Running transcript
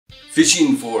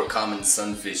Fishing for common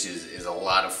sunfishes is a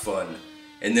lot of fun,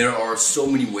 and there are so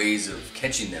many ways of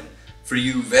catching them. For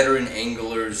you veteran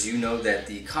anglers, you know that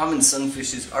the common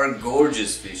sunfishes are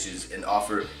gorgeous fishes and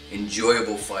offer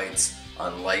enjoyable fights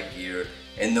on light gear,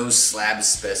 and those slab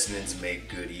specimens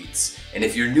make good eats. And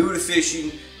if you're new to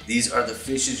fishing, these are the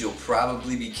fishes you'll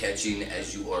probably be catching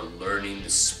as you are learning the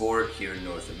sport here in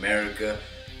North America.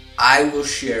 I will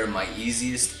share my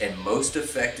easiest and most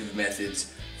effective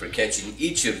methods for catching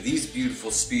each of these beautiful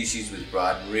species with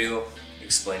rod and reel,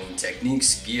 explaining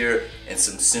techniques, gear, and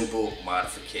some simple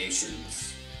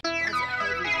modifications.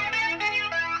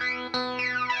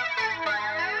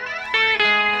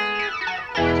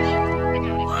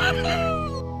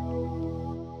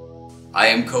 I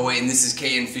am Koaw, and this is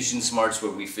KN Fishing Smarts,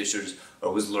 where we fishers are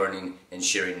always learning and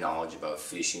sharing knowledge about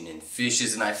fishing and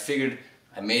fishes. And I figured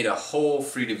I made a whole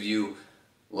free to view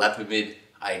Lepomis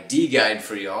ID guide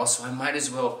for y'all, so I might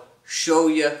as well show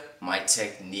you my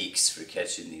techniques for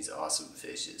catching these awesome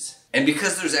fishes. And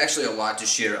because there's actually a lot to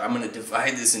share, I'm going to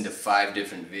divide this into 5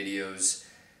 different videos.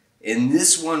 In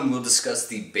this one, we'll discuss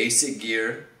the basic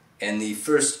gear and the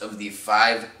first of the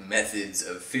 5 methods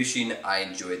of fishing I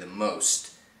enjoy the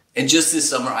most. And just this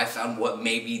summer, I found what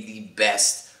may be the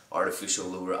best artificial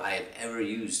lure I have ever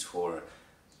used for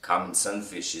common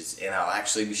sunfishes, and I'll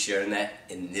actually be sharing that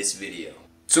in this video.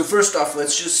 So first off,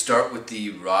 let's just start with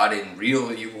the rod and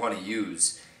reel you want to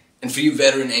use. And for you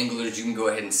veteran anglers, you can go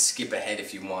ahead and skip ahead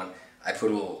if you want. I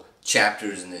put little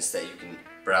chapters in this that you can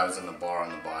browse on the bar on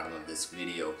the bottom of this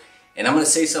video. And I'm going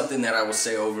to say something that I will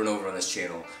say over and over on this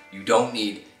channel. You don't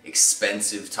need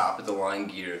expensive top-of-the-line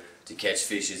gear to catch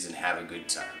fishes and have a good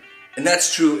time. And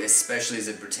that's true, especially as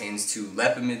it pertains to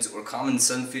Lepomis or common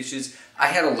sunfishes. I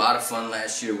had a lot of fun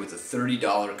last year with a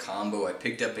 $30 combo I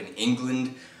picked up in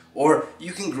England. Or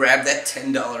you can grab that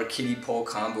 $10 kiddie pole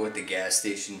combo at the gas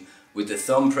station with the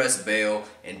thumb press bail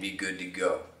and be good to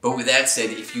go. But with that said,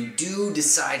 if you do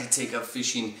decide to take up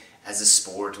fishing as a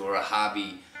sport or a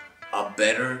hobby, a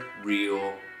better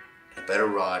reel, a better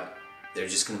rod, they're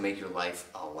just going to make your life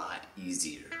a lot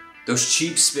easier. Those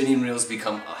cheap spinning reels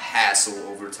become a hassle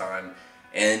over time,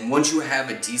 and once you have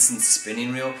a decent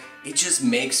spinning reel, it just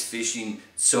makes fishing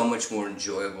so much more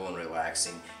enjoyable and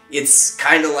relaxing. It's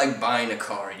kind of like buying a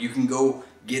car. You can go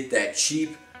get that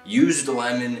cheap used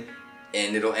lemon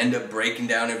and it'll end up breaking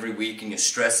down every week and you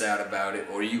stress out about it,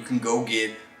 or you can go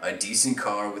get a decent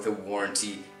car with a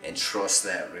warranty and trust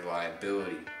that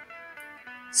reliability.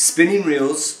 Spinning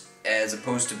reels, as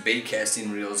opposed to bait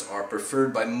casting reels, are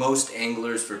preferred by most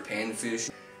anglers for panfish.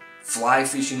 Fly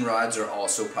fishing rods are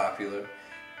also popular.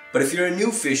 But if you're a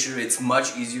new fisher, it's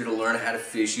much easier to learn how to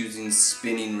fish using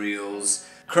spinning reels.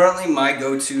 Currently, my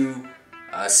go-to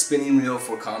spinning reel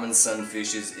for common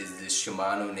sunfishes is this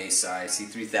Shimano Nasai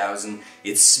C3000.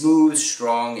 It's smooth,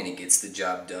 strong, and it gets the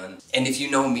job done. And if you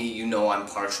know me, you know I'm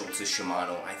partial to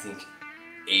Shimano. I think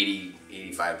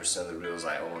 80–85% of the reels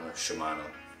I own are Shimano.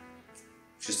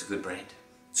 It's just a good brand.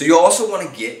 So you also want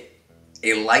to get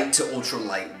a light to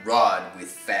ultralight rod with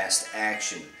fast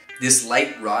action. This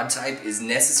light rod type is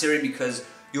necessary because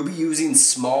you'll be using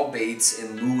small baits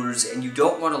and lures, and you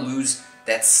don't want to lose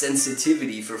that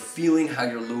sensitivity for feeling how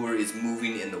your lure is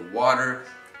moving in the water,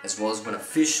 as well as when a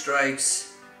fish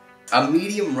strikes. A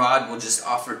medium rod will just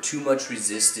offer too much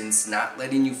resistance, not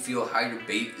letting you feel how your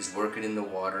bait is working in the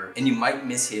water, and you might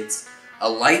miss hits. A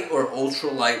light or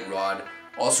ultralight rod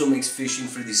also makes fishing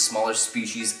for these smaller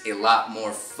species a lot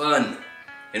more fun.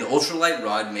 An ultralight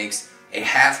rod makes a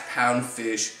half-pound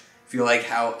fish feel like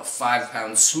how a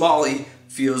 5-pound smallie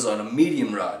feels on a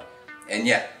medium rod. And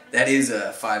yeah, that is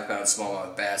a 5-pound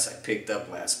smallmouth bass I picked up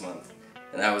last month,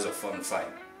 and that was a fun fight.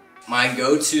 My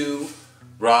go-to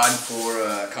rod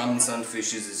for common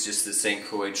sunfishes is just the St.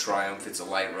 Croix Triumph. It's a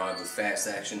light rod with fast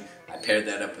action. I paired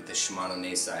that up with the Shimano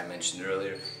Nasai I mentioned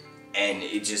earlier, and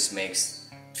it just makes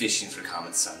fishing for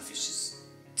common sunfishes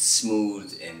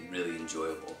smooth and really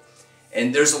enjoyable.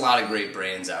 And there's a lot of great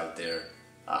brands out there.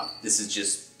 This is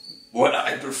just what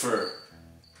I prefer.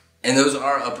 And those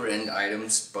are upper end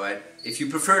items, but if you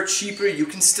prefer cheaper, you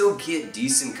can still get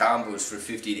decent combos for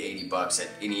 50 to 80 bucks at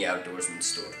any outdoorsman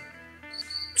store.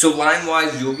 So line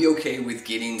wise, you'll be okay with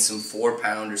getting some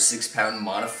 4-pound or 6-pound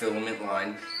monofilament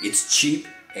line. It's cheap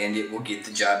and it will get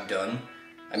the job done.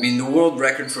 I mean, the world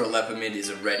record for a Lepomis is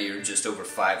a redear just over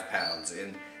 5 pounds,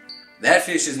 and that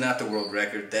fish is not the world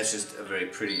record. That's just a very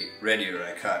pretty redear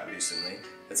I caught recently.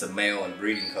 That's a male in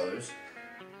breeding colors.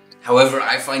 However,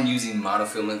 I find using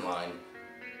monofilament line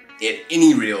at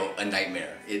any reel a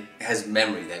nightmare. It has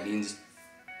memory. That means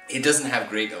it doesn't have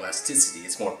great elasticity.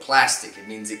 It's more plastic. It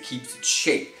means it keeps its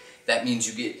shape. That means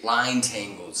you get line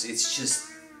tangles. It's just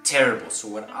terrible. So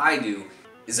what I do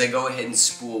is I go ahead and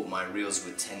spool my reels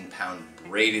with 10-pound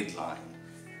braided line.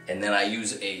 And then I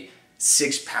use a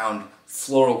 6-pound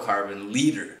fluorocarbon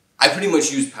leader. I pretty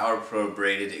much use Power Pro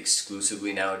braided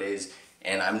exclusively nowadays,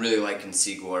 and I'm really liking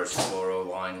Koaw's Fluoro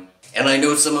line. And I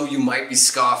know some of you might be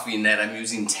scoffing that I'm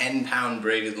using 10-pound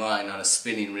braided line on a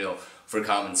spinning reel for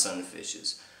common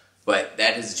sunfishes. But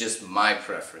that is just my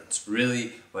preference.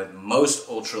 Really, what most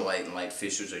ultralight and light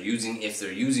fishers are using, if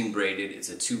they're using braided, it's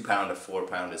a 2-pound, a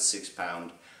 4-pound, a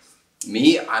 6-pound.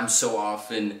 Me, I'm so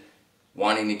often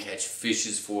wanting to catch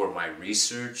fishes for my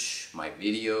research, my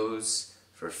videos,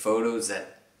 for photos,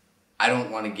 that I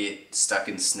don't want to get stuck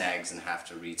in snags and have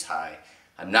to retie.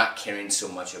 I'm not caring so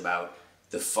much about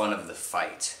the fun of the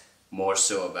fight, more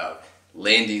so about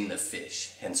landing the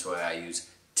fish, hence why I use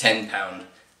 10-pound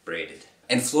braided.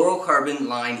 And fluorocarbon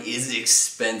line is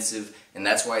expensive, and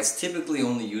that's why it's typically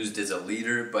only used as a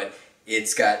leader, but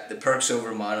it's got the perks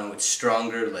over mono, it's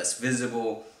stronger, less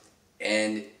visible,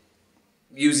 and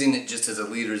using it just as a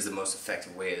leader is the most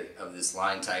effective way of this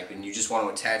line type. And you just want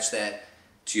to attach that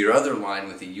to your other line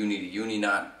with a uni-to-uni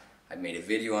knot. I made a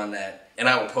video on that, and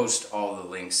I will post all the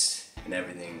links and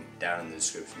everything down in the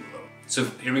description below. So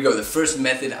here we go, the first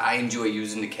method I enjoy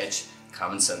using to catch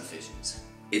common sunfishes.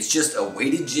 It's just a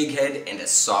weighted jig head and a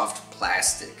soft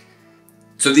plastic.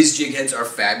 So these jig heads are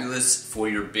fabulous for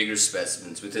your bigger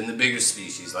specimens within the bigger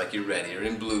species like your redear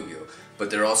and bluegill, but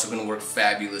they're also going to work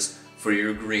fabulous for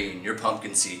your green, your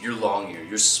pumpkin seed, your longear,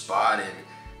 your spotted.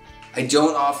 I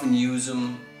don't often use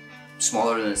them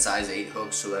smaller than a size 8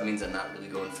 hook, so that means I'm not really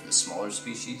going for the smaller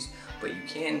species, but you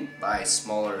can buy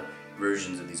smaller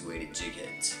versions of these weighted jig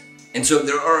heads. And so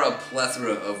there are a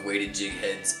plethora of weighted jig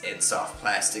heads and soft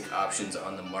plastic options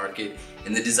on the market,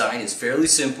 and the design is fairly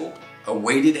simple. A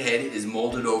weighted head is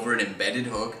molded over an embedded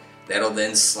hook that'll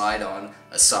then slide on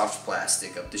a soft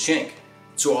plastic up the shank.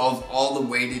 So of all the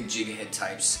weighted jig head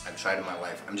types I've tried in my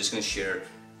life, I'm just going to share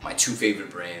my 2 favorite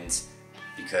brands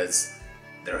because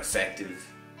they're effective,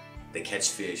 they catch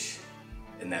fish,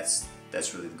 and that's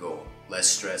really the goal. Less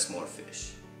stress, more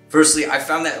fish. Firstly, I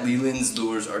found that Leland's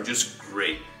lures are just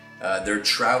great. Their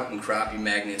trout and crappie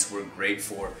magnets work great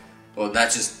for, well,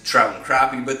 not just trout and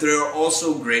crappie, but they're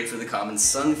also great for the common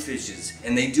sunfishes.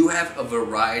 And they do have a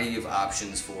variety of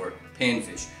options for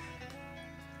panfish.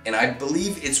 And I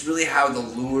believe it's really how the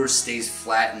lure stays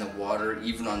flat in the water,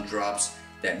 even on drops,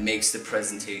 that makes the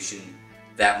presentation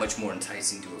that much more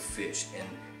enticing to a fish. And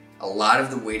a lot of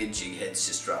the weighted jig heads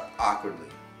just drop awkwardly.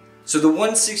 So the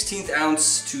 1/16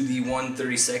 ounce to the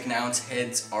 1/32 ounce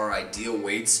heads are ideal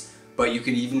weights, but you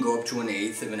can even go up to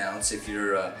 1/8 of an ounce if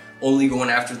you're only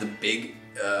going after the big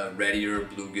redear or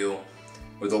bluegill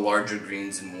or the larger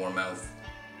greens and warmouth.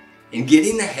 And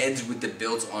getting the heads with the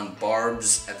bills on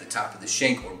barbs at the top of the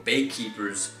shank or bait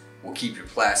keepers will keep your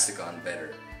plastic on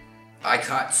better. I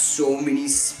caught so many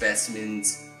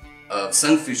specimens of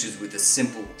sunfishes with a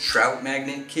simple trout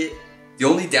magnet kit. The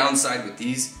only downside with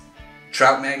these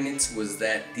trout magnets was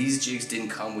that these jigs didn't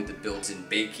come with the built-in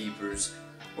bait keepers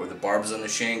or the barbs on the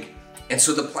shank, and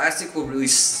so the plastic will really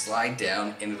slide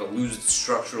down and it'll lose its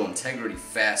structural integrity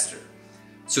faster.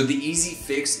 So the easy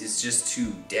fix is just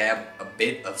to dab a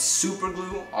bit of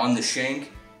Superglue on the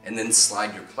shank and then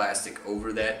slide your plastic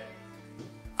over that.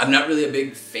 I'm not really a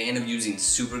big fan of using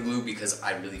Superglue because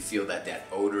I really feel that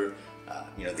odor,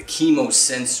 the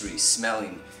chemosensory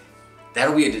smelling,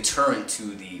 that'll be a deterrent to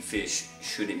the fish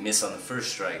should it miss on the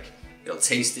first strike. It'll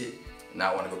taste it and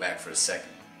not want to go back for a second.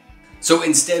 So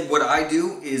instead what I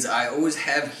do is I always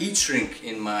have heat shrink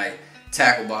in my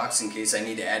tackle box in case I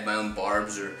need to add my own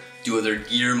barbs or do other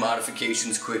gear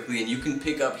modifications quickly, and you can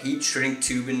pick up heat shrink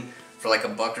tubing for like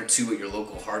 $1 or $2 at your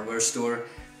local hardware store.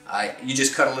 You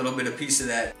just cut a little bit of piece of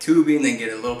that tubing, then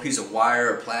get a little piece of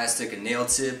wire or plastic, a nail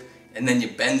tip, and then you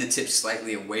bend the tip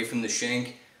slightly away from the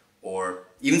shank, or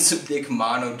even some thick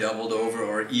mono doubled over,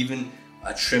 or even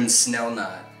a trimmed snell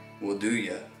knot will do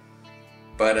ya.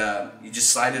 But you just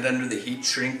slide it under the heat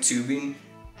shrink tubing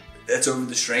that's over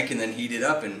the shank and then heat it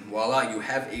up, and voila, you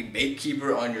have a bait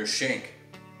keeper on your shank.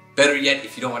 Better yet,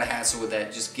 if you don't want to hassle with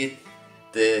that, just get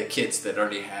the kits that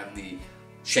already have the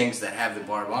shanks that have the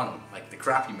barb on them, like the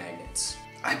crappie magnets.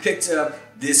 I picked up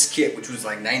this kit, which was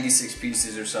like 96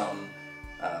 pieces or something,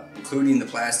 including the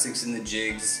plastics and the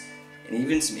jigs, and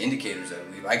even some indicators, I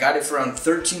believe. I got it for around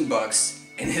 13 bucks,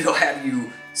 and it'll have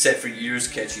you set for years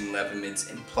catching Lepomis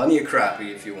and plenty of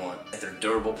crappie if you want. They're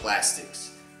durable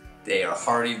plastics. They are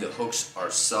hardy, the hooks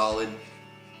are solid.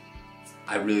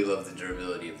 I really love the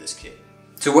durability of this kit.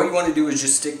 So what you want to do is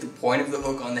just stick the point of the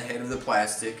hook on the head of the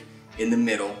plastic in the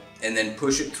middle, and then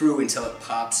push it through until it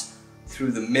pops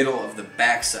through the middle of the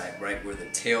backside, right where the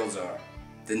tails are.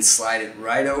 then slide it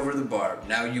right over the barb.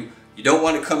 Now you don't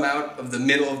want to come out of the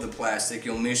middle of the plastic.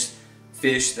 You'll miss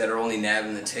fish that are only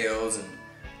nabbing the tails, and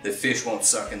the fish won't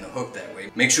suck in the hook that way.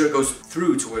 Make sure it goes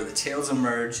through to where the tails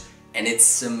emerge and it's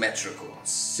symmetrical.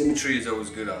 Symmetry is always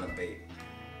good on a bait.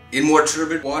 In more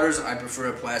turbid waters, I prefer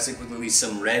a plastic with at least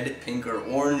some red, pink, or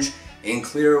orange. In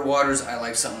clearer waters, I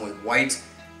like something with white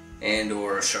and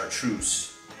or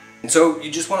chartreuse. And so you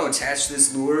just want to attach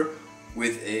this lure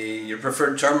with your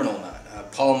preferred terminal knot. A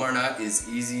Palomar knot is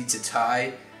easy to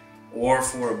tie, or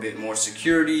for a bit more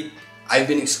security, I've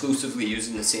been exclusively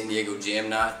using the San Diego Jam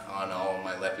knot on all of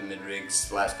my Lepomis rigs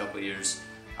the last couple of years.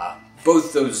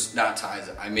 Both those knot ties,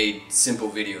 I made simple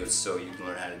videos so you can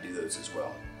learn how to do those as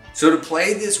well. So to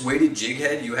play this weighted jig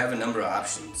head, you have a number of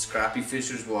options. Crappie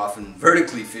fishers will often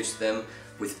vertically fish them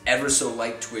with ever so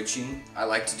light twitching. I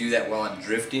like to do that while I'm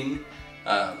drifting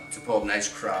to pull up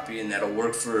nice crappie, and that'll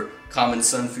work for common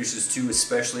sunfishes too,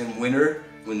 especially in winter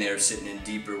when they're sitting in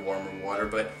deeper, warmer water.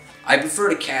 But I prefer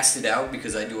to cast it out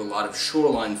because I do a lot of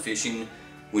shoreline fishing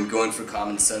when going for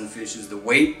common sunfishes. The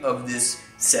weight of this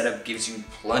setup gives you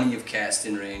plenty of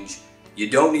casting range. You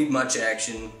don't need much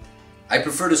action. I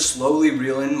prefer to slowly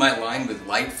reel in my line with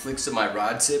light flicks of my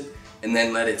rod tip and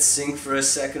then let it sink for a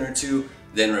second or two,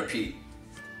 then repeat.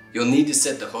 You'll need to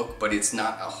set the hook, but it's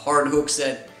not a hard hook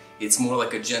set. It's more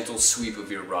like a gentle sweep of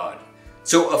your rod.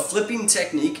 So a flipping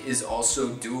technique is also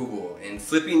doable, and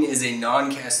flipping is a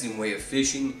non-casting way of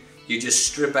fishing. You just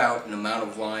strip out an amount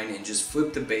of line and just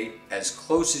flip the bait as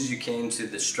close as you can to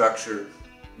the structure.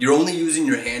 You're only using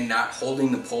your hand, not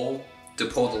holding the pole, to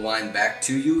pull the line back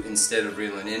to you instead of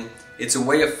reeling in. It's a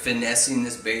way of finessing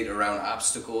this bait around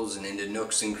obstacles and into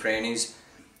nooks and crannies.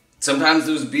 Sometimes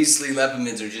those beastly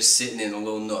Lepomis are just sitting in a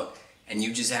little nook, and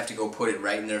you just have to go put it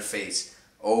right in their face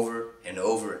over and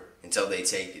over until they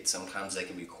take it. Sometimes they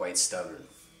can be quite stubborn.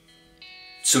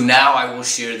 So now I will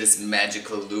share this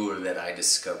magical lure that I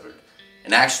discovered.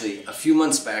 And actually, a few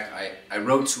months back, I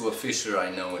wrote to a fisher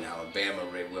I know in Alabama,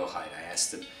 Ray Wilhite. I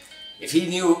asked him if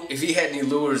he had any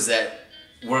lures that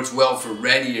worked well for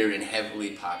redear in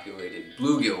heavily populated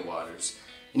bluegill waters.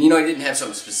 And you know, I didn't have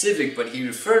something specific, but he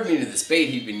referred me to this bait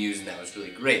he'd been using that was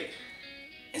really great.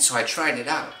 And so I tried it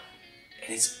out,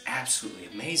 and it's absolutely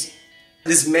amazing.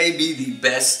 This may be the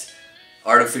best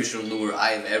artificial lure I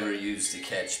have ever used to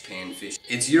catch panfish.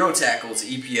 It's Eurotackle's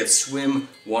EPF Swim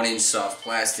 1-inch soft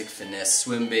plastic finesse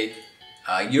swim bait.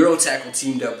 Eurotackle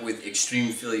teamed up with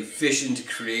Extreme Philly Fishing to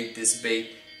create this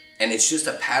bait, and it's just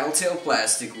a paddle tail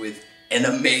plastic with an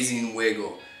amazing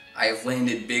wiggle. I have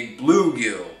landed big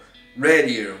bluegill,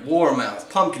 redear, warmouth,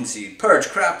 pumpkin seed, perch,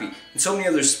 crappie, and so many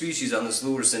other species on this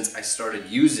lure since I started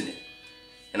using it.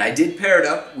 And I did pair it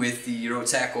up with the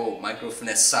Eurotackle Micro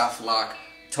Finesse Soft Lock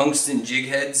tungsten jig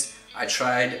heads. I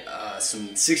tried some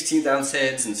 16th ounce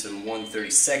heads and some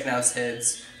 1/32 ounce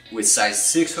heads with size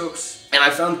 6 hooks, and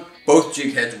I found both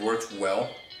jig heads worked well.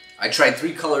 I tried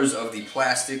 3 colors of the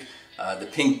plastic, the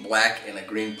pink, black, and a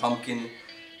green pumpkin.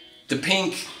 The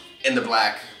pink and the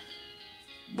black,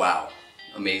 wow,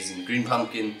 amazing. Green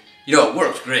pumpkin, you know, it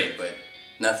worked great, but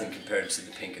nothing compared to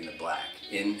the pink and the black.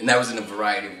 And that was in a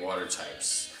variety of water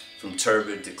types, from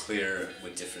turbid to clear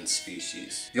with different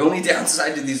species. The only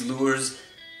downside to these lures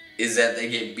is that they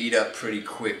get beat up pretty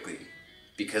quickly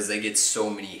because they get so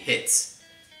many hits.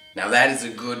 Now that is a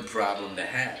good problem to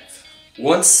have.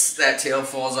 Once that tail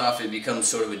falls off, it becomes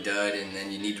sort of a dud, and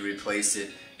then you need to replace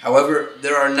it. However,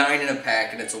 there are 9 in a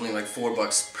pack, and it's only like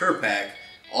 $4 per pack.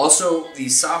 Also, the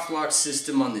soft lock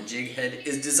system on the jig head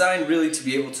is designed really to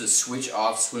be able to switch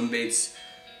off swim baits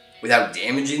without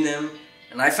damaging them.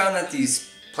 And I found that these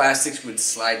plastics would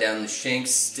slide down the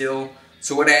shanks still.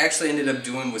 So what I actually ended up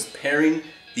doing was pairing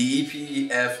the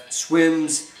EPF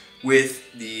swims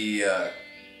with the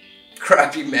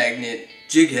crappie magnet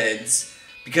jig heads,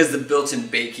 because the built-in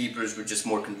bait keepers were just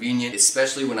more convenient,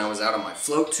 especially when I was out on my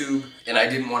float tube and I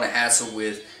didn't want to hassle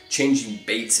with changing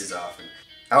baits as often.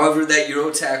 However, that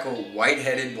Eurotackle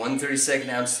white-headed 1/32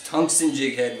 ounce tungsten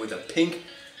jig head with a pink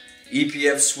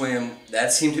EPF swim,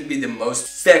 that seemed to be the most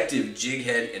effective jig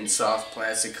head and soft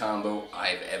plastic combo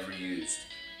I've ever used.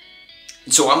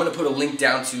 And so I'm going to put a link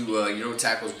down to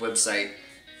Eurotackle's website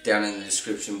down in the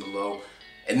description below.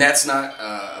 And that's not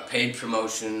a paid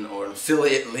promotion or an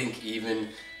affiliate link even.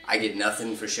 I get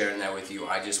nothing for sharing that with you.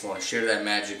 I just want to share that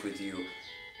magic with you.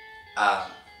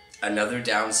 Another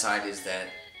downside is that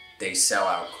they sell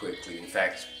out quickly. In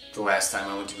fact, the last time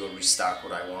I went to go restock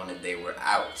what I wanted, they were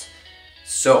out.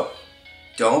 So,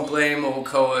 don't blame old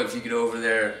Koaw if you get over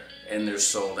there and they're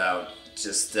sold out.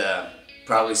 Just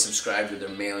probably subscribe to their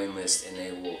mailing list and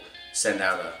they will send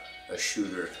out a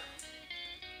shooter.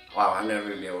 Wow, I'm never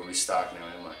going to be able to restock now,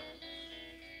 am I?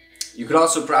 You could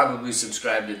also probably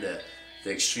subscribe to the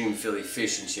Extreme Philly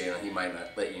Fishing channel. He might not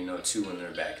let you know too when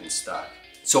they're back in stock.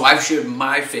 So I've shared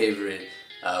my favorite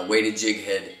weighted jig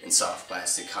head and soft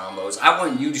plastic combos. I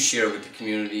want you to share with the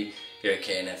community here at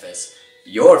KNFS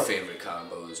your favorite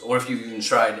combos, or if you've even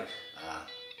tried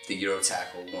the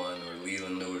Eurotackle one or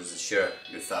Leland lures, and share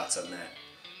your thoughts on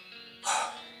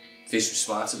that. Fish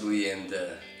responsibly and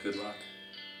good luck.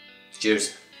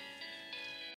 Cheers.